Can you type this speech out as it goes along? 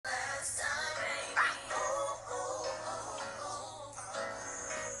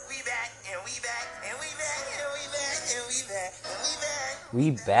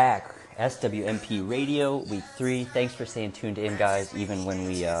We back. SWMP Radio, week 3. Thanks for staying tuned in, guys, even when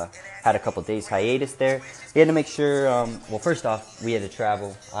we had a couple days hiatus there. We had to make sure, well, first off, we had to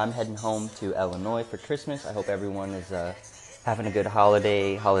travel. I'm heading home to Illinois for Christmas. I hope everyone is having a good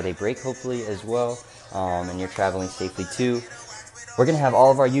holiday break, hopefully, as well, and you're traveling safely, too. We're going to have all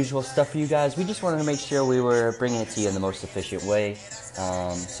of our usual stuff for you guys. We just wanted to make sure we were bringing it to you in the most efficient way.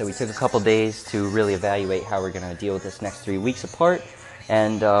 So we took a couple days to really evaluate how we're going to deal with this next 3 weeks apart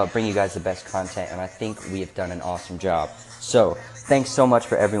and bring you guys the best content, and I think we have done an awesome job. So thanks so much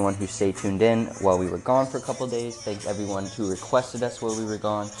for everyone who stayed tuned in while we were gone for a couple days. Thanks everyone who requested us while we were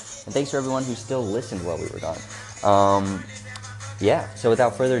gone, and thanks for everyone who still listened while we were gone. Yeah, so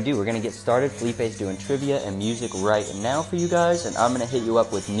without further ado, we're going to get started. Felipe's doing trivia and music right now for you guys, and I'm going to hit you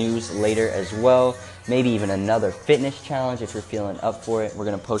up with news later as well. Maybe even another fitness challenge if you're feeling up for it. We're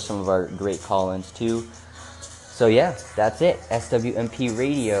going to post some of our great call-ins too. So yeah, that's it. SWMP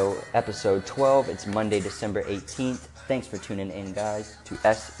Radio, episode 12. It's Monday, December 18th. Thanks for tuning in, guys, to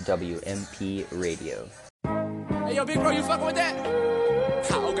SWMP Radio. Hey, yo, big bro, you fucking with that?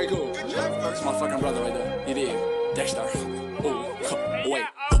 Ha, okay, cool. That's my fucking brother right there. You dig? Dexter. Ooh, wait.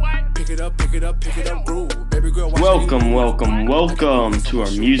 Pick it up, groove. Baby girl, Welcome to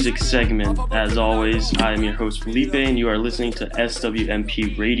our music segment. As always, I am your host Felipe, and you are listening to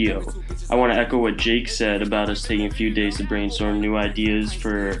SWMP Radio. I want to echo what Jake said about us taking a few days to brainstorm new ideas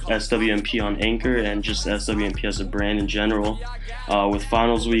for SWMP on Anchor and just SWMP as a brand in general. With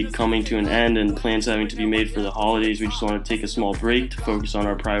finals week coming to an end and plans having to be made for the holidays, we just want to take a small break to focus on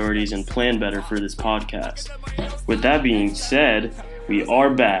our priorities and plan better for this podcast. With that being said, we are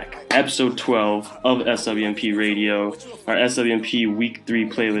back. Episode 12 of SWMP Radio. Our SWMP Week 3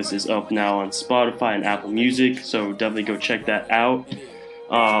 playlist is up now on Spotify and Apple Music, so definitely go check that out.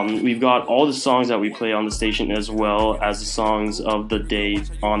 We've got all the songs that we play on the station as well as the songs of the day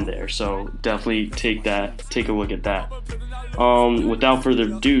on there, so definitely take a look at that. Without further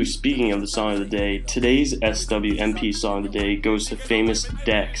ado, speaking of the song of the day, today's SWMP song of the day goes to Famous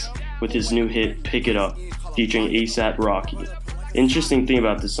Dex with his new hit Pick It Up, featuring A$AP Rocky. Interesting thing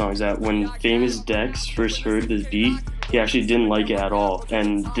about this song is that when Famous Dex first heard this beat, he actually didn't like it at all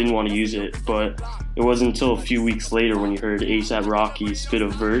and didn't want to use it, but it wasn't until a few weeks later when he heard A$AP Rocky spit a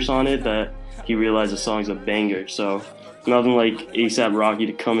verse on it that he realized the song's a banger. So nothing like A$AP Rocky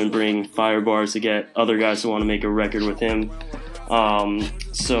to come and bring fire bars to get other guys to want to make a record with him.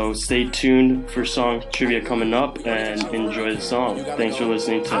 So stay tuned for song trivia coming up and enjoy the song. Thanks for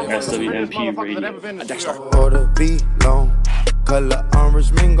listening to SWMP Radio. Color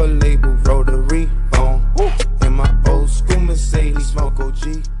orange mango label, rotary phone. In my old school Mercedes, smoke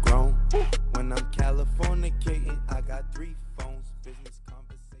OG grown. When I'm Californicating, I got 3 phones, business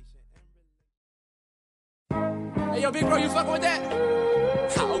conversation. Hey, yo, big bro, you fucking with that?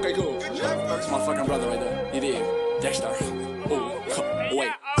 Ha, okay, cool. That's my fucking brother right there. You dig? Dexter. Ooh,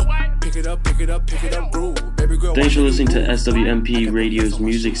 wait. Pick it up, groove. Baby girl. Thanks for listening to SWMP Radio's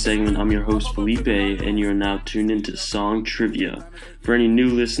music segment. I'm your host Felipe, and you're now tuned into Song Trivia. For any new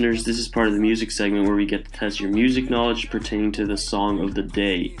listeners, this is part of the music segment where we get to test your music knowledge pertaining to the song of the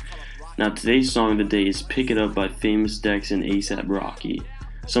day. Now, today's song of the day is Pick It Up by Famous Dex and A$AP Rocky.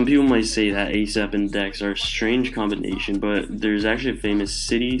 Some people might say that A$AP and Dex are a strange combination, but there's actually a famous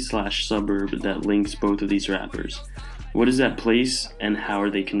city/suburb that links both of these rappers. What is that place, and how are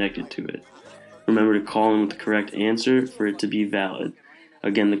they connected to it? Remember to call in with the correct answer for it to be valid.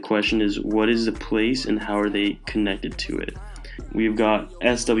 Again, the question is, what is the place, and how are they connected to it? We've got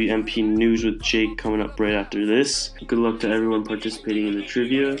SWMP News with Jake coming up right after this. Good luck to everyone participating in the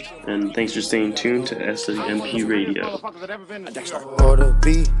trivia, and thanks for staying tuned to SWMP Radio. Order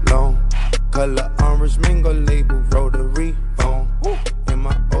be long, color orange mango label, rotary phone. In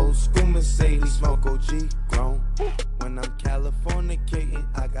my old school Mercedes, smoke OG grown. When I'm Californicating,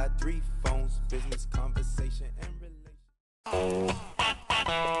 I got 3 phones, business conversation and relation.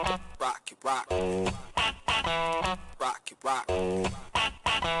 Rock it, rock. Rock it, rock.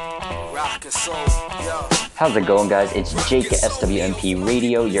 Rock it, soul, yo. How's it going, guys? It's Jake at SWMP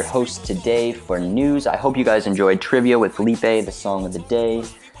Radio, your host today for news. I hope you guys enjoyed trivia with Felipe, the song of the day,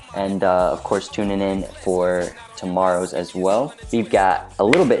 and of course tuning in for tomorrow's as well. We've got a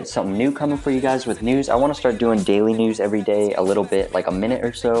little bit something new coming for you guys with news. I want to start doing daily news every day, a little bit, like a minute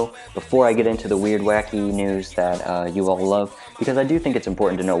or so, before I get into the weird, wacky news that you all love. because I do think it's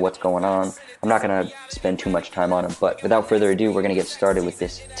important to know what's going on. I'm not going to spend too much time on them, but without further ado, we're going to get started with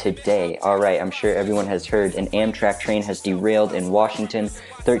this today. Alright, I'm sure everyone has heard an Amtrak train has derailed in Washington.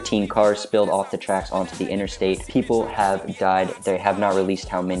 13 cars spilled off the tracks onto the interstate. People have died. They have not released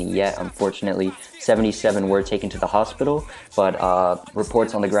how many yet, unfortunately. 77 were taken to the hospital, but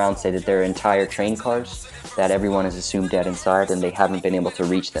reports on the ground say that there are entire train cars that everyone is assumed dead inside, and they haven't been able to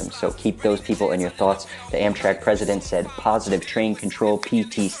reach them. So keep those people in your thoughts. The Amtrak president said positive train control,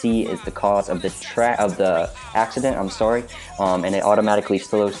 PTC, is the cause of the accident. And it automatically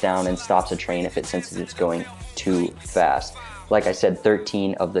slows down and stops a train if it senses it's going too fast. Like I said,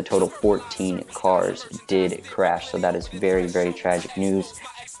 13 of the total 14 cars did crash, so that is very, very tragic news.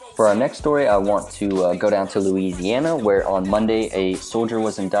 For our next story, I want to go down to Louisiana, where on Monday a soldier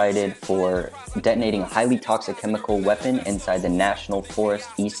was indicted for detonating a highly toxic chemical weapon inside the National Forest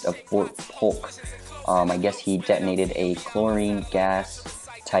east of Fort Polk. I guess he detonated a chlorine gas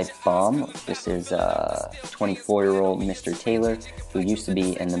type bomb. This is 24-year-old Mr. Taylor, who used to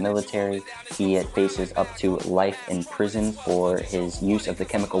be in the military. He faces up to life in prison for his use of the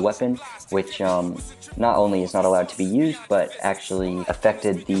chemical weapon, which not only is not allowed to be used, but actually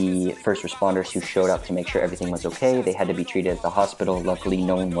affected the first responders who showed up to make sure everything was okay. They had to be treated at the hospital. Luckily,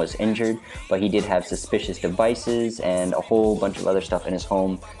 no one was injured, but he did have suspicious devices and a whole bunch of other stuff in his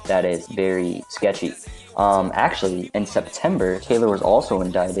home that is very sketchy. Actually, in September, Taylor was also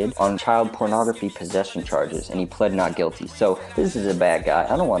indicted on child pornography possession charges, and he pled not guilty. So this is a bad guy.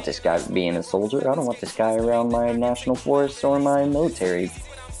 I don't want this guy being a soldier. I don't want this guy around my national forests or my military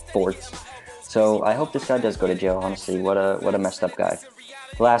forts. So I hope this guy does go to jail, honestly. What a messed up guy.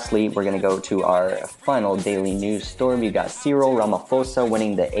 Lastly, we're going to go to our final daily news story. We got Cyril Ramaphosa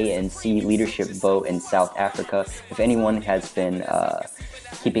winning the ANC leadership vote in South Africa. If anyone has been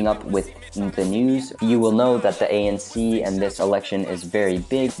keeping up with the news, you will know that the ANC and this election is very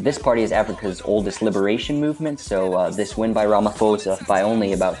big. This party is Africa's oldest liberation movement, so this win by Ramaphosa by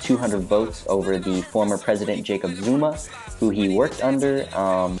only about 200 votes over the former president Jacob Zuma, who he worked under,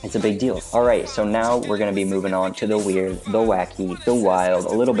 it's a big deal. Alright, so now we're going to be moving on to the weird, the wacky, the wild,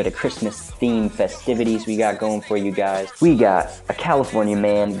 a little bit of Christmas themed festivities we got going for you guys. We got a California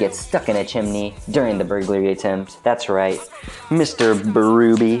man gets stuck in a chimney during the burglary attempt. That's right, Mr.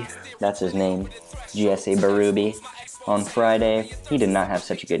 Berube, that's his name, GSA Berube. On Friday, he did not have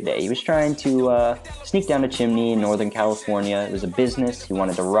such a good day. He was trying to sneak down a chimney in Northern California. It was a business, he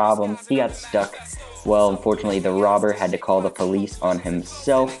wanted to rob him, he got stuck. Well, unfortunately, the robber had to call the police on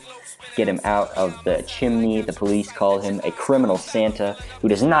himself, get him out of the chimney. The police called him a criminal Santa who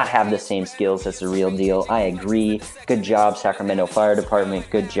does not have the same skills as the real deal. I agree. Good job, Sacramento Fire Department.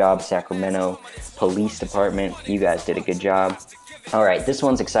 Good job, Sacramento Police Department. You guys did a good job. Alright, this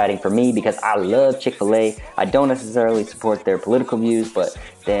one's exciting for me because I love Chick-fil-A. I don't necessarily support their political views, but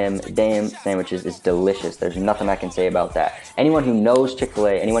damn sandwiches is delicious. There's nothing I can say about that. Anyone who knows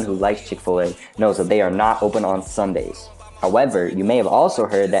Chick-fil-A, anyone who likes Chick-fil-A, knows that they are not open on Sundays. However, you may have also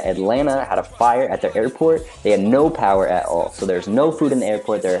heard that Atlanta had a fire at their airport. They had no power at all, so there's no food in the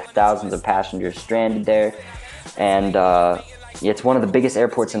airport. There are thousands of passengers stranded there, and it's one of the biggest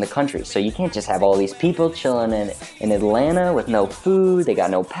airports in the country, so you can't just have all these people chilling in Atlanta with no food. They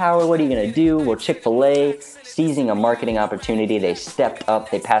got no power. What are you going to do? Well, Chick-fil-A, seizing a marketing opportunity, they stepped up.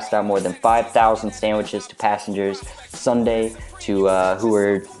 They passed out more than 5,000 sandwiches to passengers Sunday who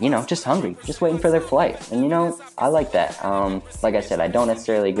were, just hungry, just waiting for their flight. And, I like that. Like I said, I don't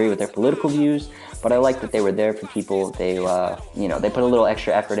necessarily agree with their political views, but I like that they were there for people. They, they put a little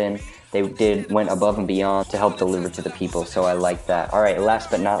extra effort in. They went above and beyond to help deliver to the people, so I like that. Alright, last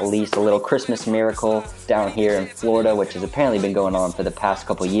but not least, a little Christmas miracle down here in Florida, which has apparently been going on for the past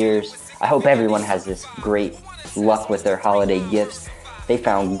couple years. I hope everyone has this great luck with their holiday gifts. They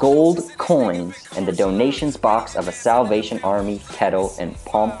found gold coins in the donations box of a Salvation Army kettle in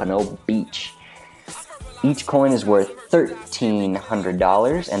Pompano Beach. Each coin is worth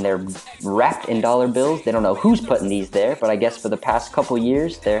 $1,300, and they're wrapped in dollar bills. They don't know who's putting these there, but I guess for the past couple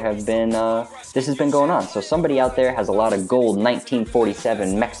years, this has been going on. So somebody out there has a lot of gold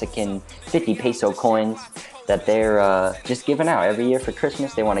 1947 Mexican 50 peso coins that they're just giving out every year for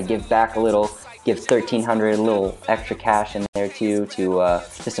Christmas. They want to give back a little, give $1,300, a little extra cash in there too to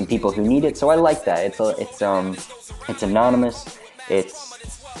some people who need it. So I like that. It's anonymous.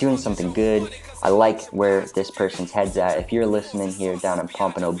 It's doing something good. I like where this person's head's at. If you're listening here down in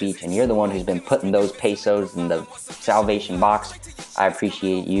Pompano Beach and you're the one who's been putting those pesos in the Salvation box, I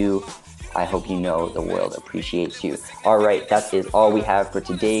appreciate you. I hope you know the world appreciates you. Alright, that is all we have for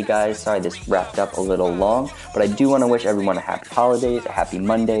today, guys. Sorry this wrapped up a little long, but I do want to wish everyone a happy holidays, a happy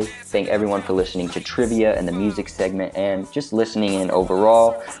Monday. Thank everyone for listening to Trivia and the music segment and just listening in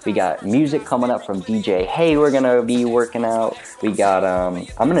overall. We got music coming up from DJ Hey, we're going to be working out. We got,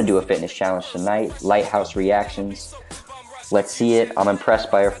 I'm going to do a fitness challenge tonight, Lighthouse Reactions. Let's see it. I'm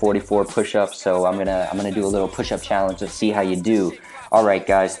impressed by our 44 push-ups, so I'm gonna do a little push-up challenge to see how you do. Alright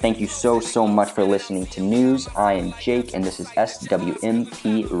guys, thank you so much for listening to News. I am Jake, and this is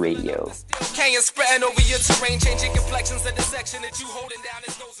SWMP Radio.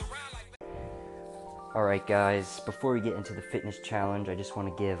 Alright guys, before we get into the fitness challenge, I just want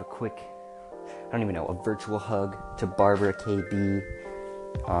to give a quick, a virtual hug to Barbara KB.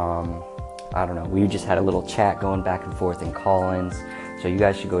 I don't know, we just had a little chat going back and forth in call-ins, so you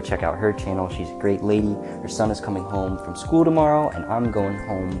guys should go check out her channel. She's a great lady. Her son is coming home from school tomorrow, and I'm going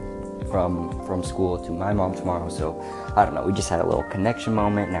home from school to my mom tomorrow, so I don't know, we just had a little connection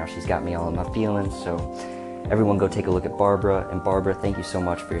moment. Now she's got me all in my feelings, so everyone go take a look at Barbara. And Barbara, thank you so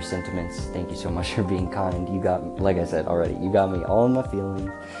much for your sentiments. Thank you so much for being kind. You got, like I said already, you got me all in my feelings,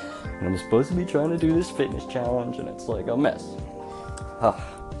 and I'm supposed to be trying to do this fitness challenge, and it's like a mess.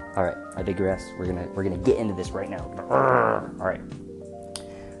 Alright, I digress. We're gonna get into this right now. Alright.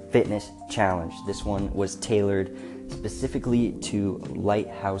 Fitness challenge. This one was tailored specifically to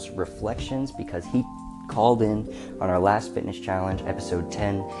Lighthouse Reflections because he called in on our last fitness challenge, episode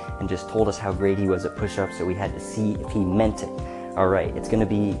 10, and just told us how great he was at push-ups, so we had to see if he meant it. Alright, it's gonna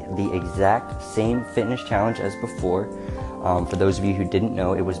be the exact same fitness challenge as before. For those of you who didn't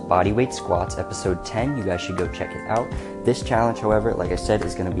know, it was bodyweight squats, episode 10. You guys should go check it out. This challenge, however, like I said,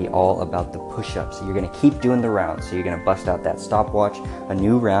 is going to be all about the push-ups. So you're going to keep doing the rounds. So you're going to bust out that stopwatch, a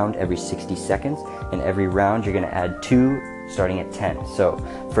new round every 60 seconds. And every round, you're going to add 2, starting at 10. So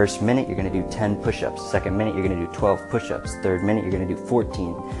first minute, you're going to do 10 push-ups. Second minute, you're going to do 12 push-ups. Third minute, you're going to do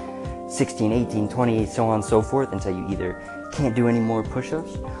 14, 16, 18, 20, so on and so forth, until you either can't do any more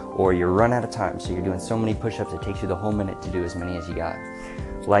push-ups or you run out of time. So you're doing so many push-ups, it takes you the whole minute to do as many as you got.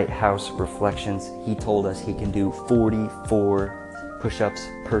 Lighthouse Reflections, he told us he can do 44 push-ups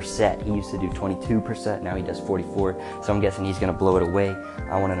per set. He used to do 22 per set, now he does 44. So I'm guessing he's gonna blow it away.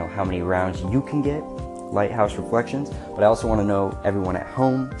 I wanna know how many rounds you can get, Lighthouse Reflections, but I also wanna know, everyone at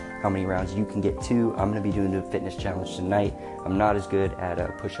home, how many rounds you can get too. I'm gonna be doing the fitness challenge tonight. I'm not as good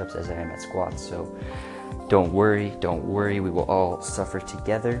at push-ups as I am at squats, so don't worry, we will all suffer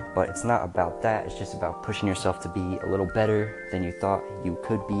together, but it's not about that. It's just about pushing yourself to be a little better than you thought you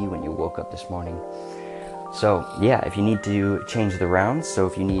could be when you woke up this morning. So yeah, if you need to change the rounds, so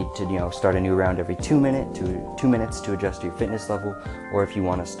if you need to, start a new round every 2 minutes to adjust your fitness level, or if you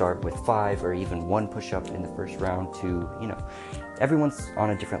want to start with 5 or even 1 push-up in the first round to, everyone's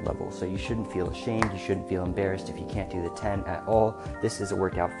on a different level, so you shouldn't feel ashamed, you shouldn't feel embarrassed if you can't do the 10 at all. This is a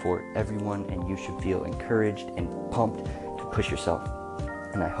workout for everyone, and you should feel encouraged and pumped to push yourself.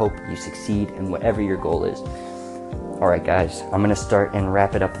 And I hope you succeed in whatever your goal is. Alright guys, I'm gonna start and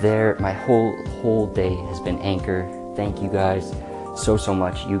wrap it up there. My whole day has been Anchor. Thank you guys so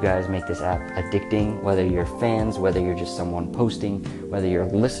much. You guys make this app addicting, whether you're fans, whether you're just someone posting, whether you're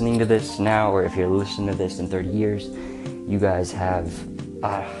listening to this now, or if you're listening to this in 30 years. You guys have,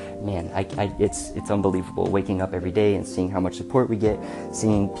 it's unbelievable waking up every day and seeing how much support we get,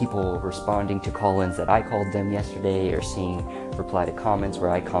 seeing people responding to call-ins that I called them yesterday, or seeing reply to comments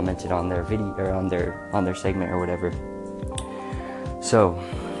where I commented on their video or on their segment or whatever. So,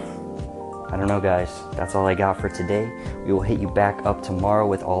 I don't know guys, that's all I got for today. We will hit you back up tomorrow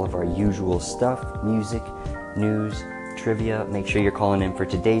with all of our usual stuff, music, news, trivia. Make sure you're calling in for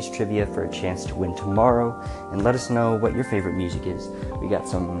today's trivia for a chance to win tomorrow, and let us know what your favorite music is. We got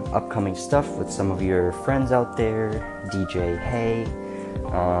some upcoming stuff with some of your friends out there, DJ Hey,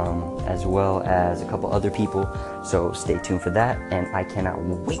 as well as a couple other people, so stay tuned for that, and I cannot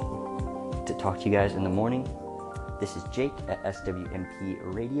wait to talk to you guys in the morning. This is Jake at SWMP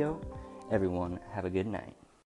Radio. Everyone have a good night.